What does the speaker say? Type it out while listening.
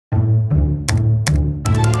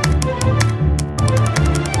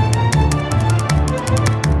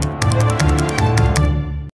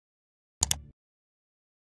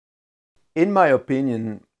In my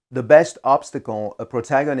opinion, the best obstacle a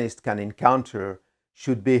protagonist can encounter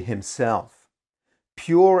should be himself.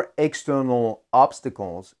 Pure external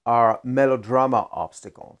obstacles are melodrama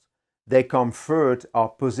obstacles. They comfort our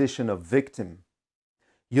position of victim.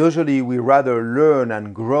 Usually we rather learn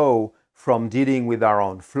and grow from dealing with our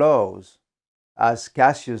own flaws. As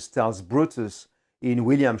Cassius tells Brutus in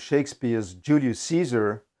William Shakespeare's Julius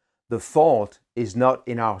Caesar, the fault is not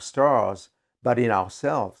in our stars, but in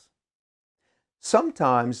ourselves.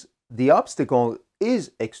 Sometimes the obstacle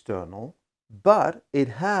is external, but it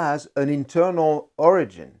has an internal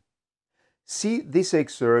origin. See this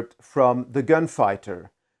excerpt from The Gunfighter,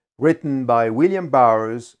 written by William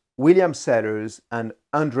Bowers, William Sellers, and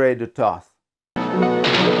André de Toth. Give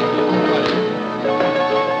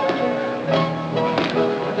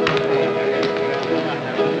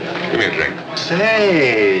me a drink.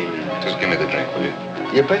 Say! Just give me the drink, will you?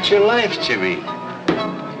 You bet your life, Jimmy.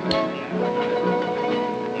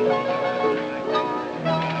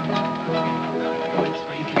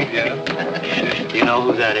 You know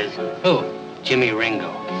who that is? Who? Jimmy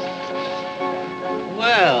Ringo.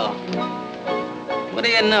 Well, what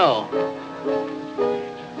do you know?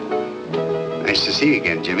 Nice to see you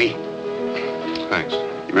again, Jimmy. Thanks.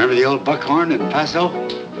 You remember the old Buckhorn in Paso?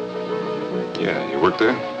 Yeah, you worked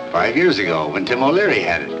there? 5 years ago, when Tim O'Leary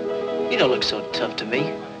had it. You don't look so tough to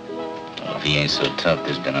me. Well, if he ain't so tough,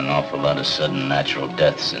 there's been an awful lot of sudden natural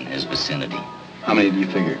deaths in his vicinity. How many do you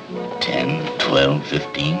figure? 10, 12,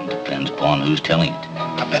 15, depends upon who's telling it.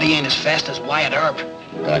 I bet he ain't as fast as Wyatt Earp.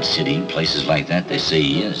 Dodge City, places like that, they say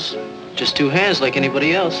he is. Just two hands like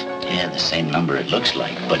anybody else. Yeah, the same number it looks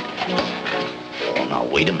like, but... Oh, now,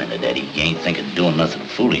 wait a minute, Eddie. You ain't thinking of doing nothing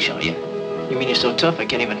foolish, are you? You mean you're so tough I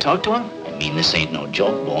can't even talk to him? I mean, this ain't no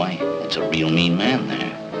joke, boy. It's a real mean man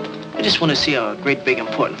there. I just want to see how a great big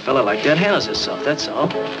important fella like that handles himself, that's all.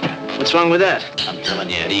 What's wrong with that? I'm telling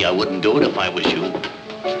you, Eddie, I wouldn't do it if I was you.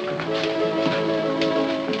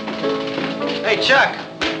 Hey, Chuck.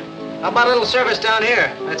 How about a little service down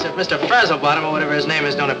here? That's if Mr. Frazzlebottom or whatever his name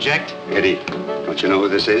is don't object. Eddie, don't you know who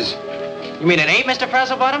this is? You mean it ain't Mr.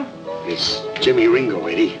 Frazzlebottom? It's Jimmy Ringo,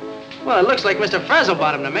 Eddie. Well, it looks like Mr.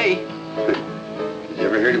 Frazzlebottom to me. You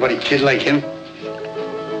ever heard anybody kid like him?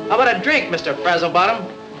 How about a drink, Mr.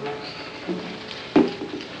 Frazzlebottom?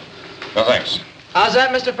 No, thanks. How's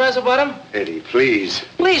that, Mr. Frazzlebottom? Eddie, please.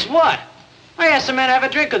 Please what? I asked the man to have a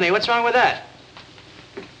drink with me. What's wrong with that?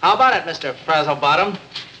 How about it, Mr. Frazzlebottom?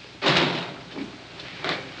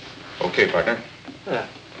 Okay, partner.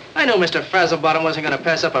 I knew Mr. Frazzlebottom wasn't going to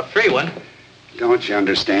pass up a free one. Don't you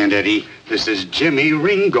understand, Eddie? This is Jimmy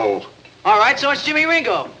Ringo. All right, so it's Jimmy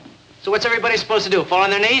Ringo. So what's everybody supposed to do, fall on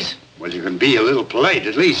their knees? Well, you can be a little polite,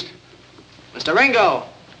 at least. Mr. Ringo,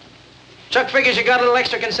 Chuck figures you got a little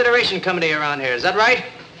extra consideration coming to you around here. Is that right?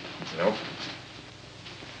 Nope.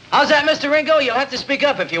 How's that, Mr. Ringo? You'll have to speak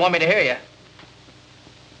up if you want me to hear you.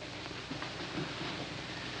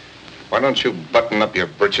 Why don't you button up your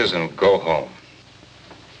britches and go home?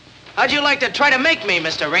 How'd you like to try to make me,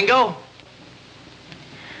 Mr. Ringo?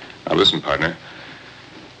 Now listen, partner.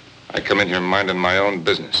 I come in here minding my own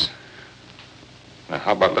business. Now,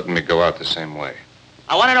 how about letting me go out the same way?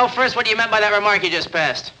 I want to know first what you meant by that remark you just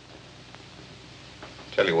passed.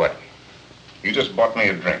 Tell you what. You just bought me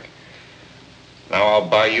a drink. Now I'll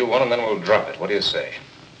buy you one and then we'll drop it. What do you say?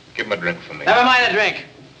 Give him a drink for me. Never mind the drink.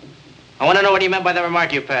 I want to know what you meant by that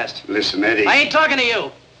remark you passed. Listen, Eddie. I ain't talking to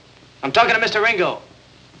you. I'm talking to Mr. Ringo.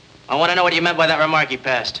 I want to know what you meant by that remark you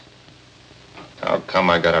passed. How come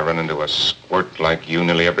I gotta run into a squirt like you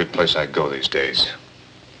nearly every place I go these days?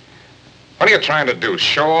 What are you trying to do,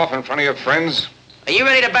 show off in front of your friends? Are you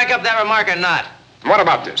ready to back up that remark or not? What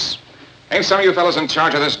about this? Ain't some of you fellas in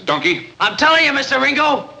charge of this donkey? I'm telling you, Mr.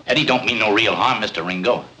 Ringo. Eddie don't mean no real harm, Mr.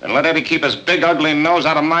 Ringo. Then let Eddie keep his big, ugly nose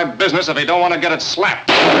out of my business if he don't want to get it slapped.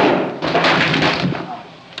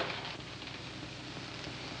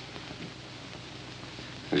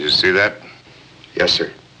 Did you see that? Yes, sir.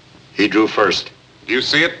 He drew first. Do you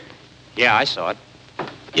see it? Yeah, I saw it.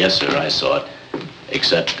 Yes, sir, I saw it.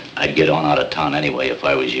 Except I'd get on out of town anyway if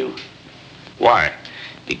I was you. Why?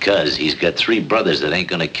 Because he's got 3 brothers that ain't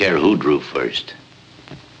gonna care who drew first.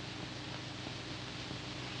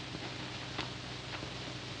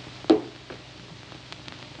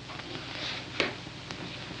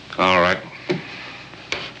 All right.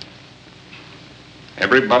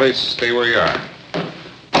 Everybody stay where you are.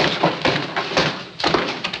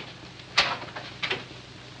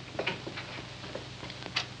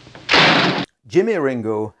 Jimmy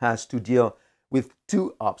Ringo has to deal with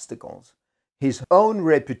 2 obstacles. His own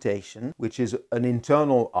reputation, which is an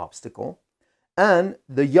internal obstacle, and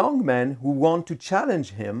the young men who want to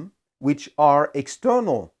challenge him which are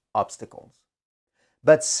external obstacles.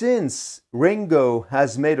 But since Ringo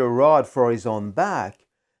has made a rod for his own back,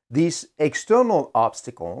 these external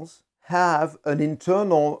obstacles have an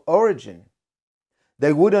internal origin.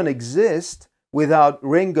 They wouldn't exist without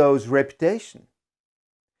Ringo's reputation.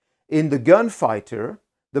 In The Gunfighter,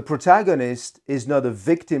 the protagonist is not a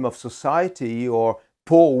victim of society or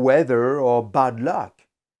poor weather or bad luck.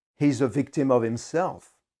 He's a victim of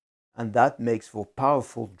himself. And that makes for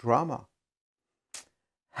powerful drama.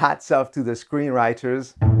 Hats off to the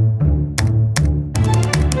screenwriters.